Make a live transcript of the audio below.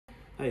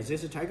Hi,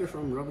 this is Tiger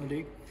from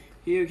RobotDigg.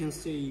 Here you can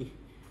see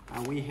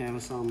we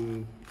have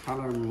some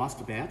color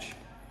masterbatch.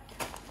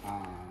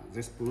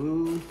 This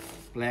blue,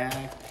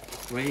 black,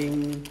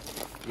 green,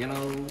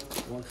 yellow.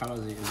 What color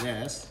is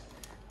this?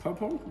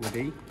 Purple,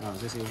 maybe.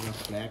 This is a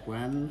black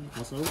one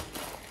also.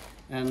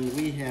 And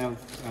we have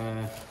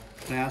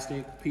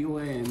plastic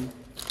POM,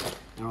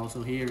 and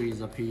also here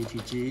is a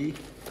PETG,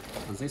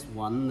 and this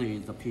one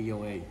is the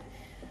POA.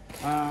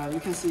 You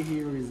can see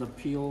here is the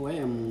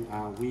POM.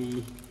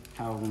 We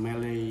have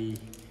many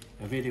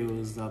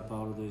videos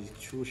about the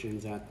extrusion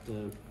that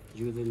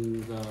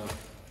using the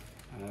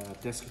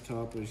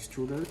desktop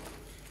extruder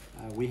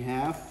we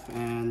have,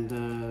 and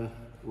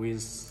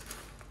with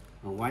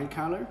a white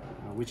color,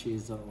 which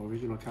is the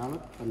original color.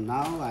 But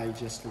now I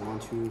just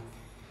want to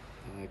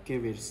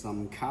give it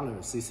some color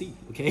CC.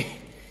 Okay,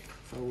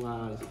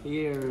 so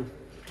here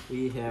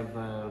we have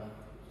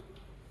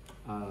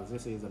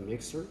this is a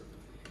mixer.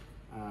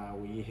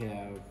 We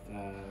have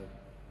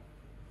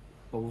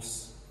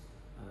both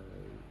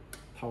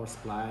power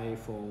supply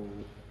for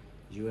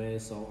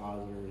US or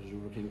other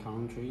European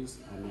countries.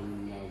 I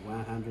mean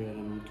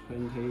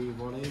 120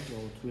 voltage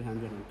or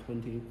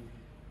 220,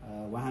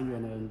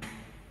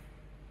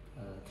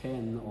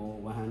 110 or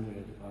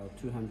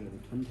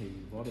 220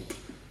 voltage.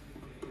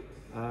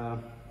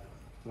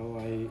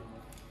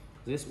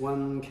 This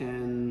one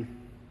can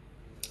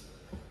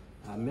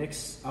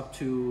mix up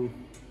to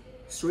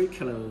 3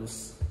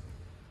 kilos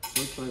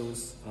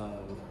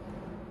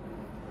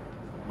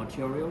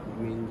material, I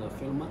mean the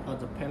film,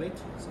 the pellet.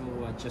 So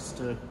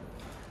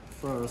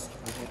first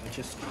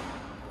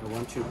I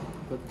want to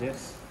put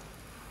this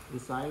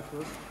inside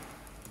first,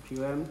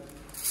 POM.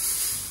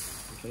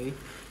 Okay,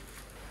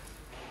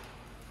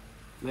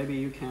 maybe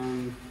you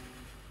can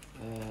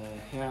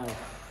have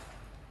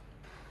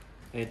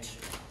it,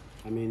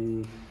 I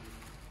mean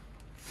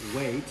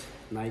weight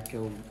like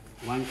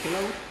 1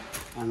 kilo,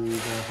 and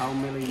how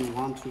many you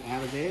want to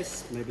add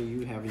this, maybe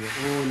you have your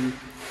own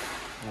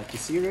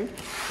decision,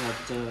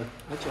 but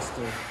I just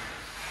do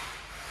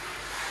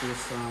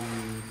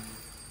some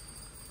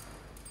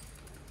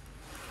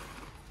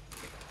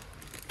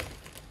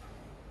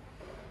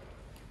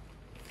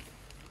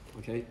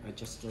okay, I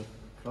just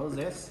close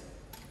this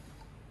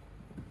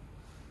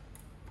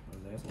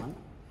one,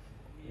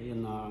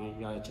 and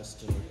I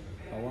just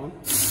go on.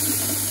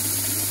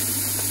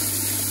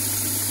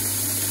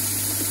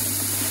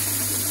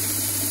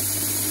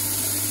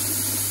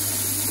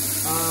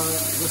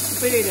 The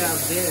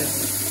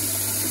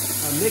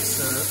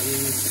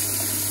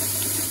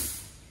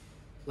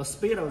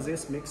speed of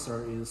this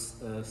mixer is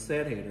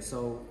set,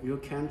 so you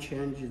can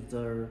change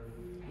the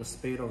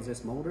speed of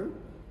this motor,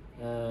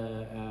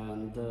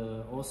 and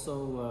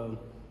also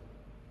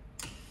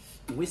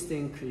we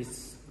think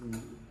it's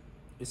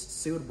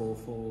suitable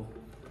for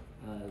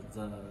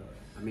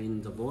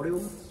the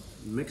volume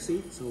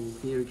mixing. So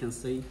here you can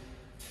see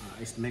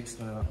it's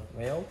mixed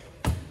well.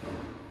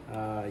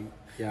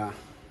 Yeah.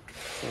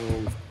 So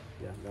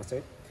yeah, that's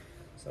it.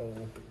 So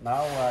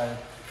now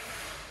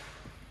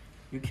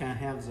you can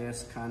have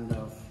this kind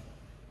of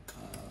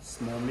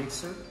small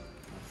mixer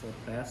for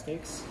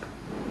plastics,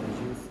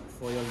 use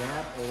for your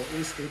lab or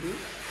in studio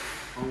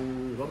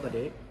on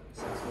RobotDigg.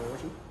 Thanks for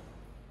watching.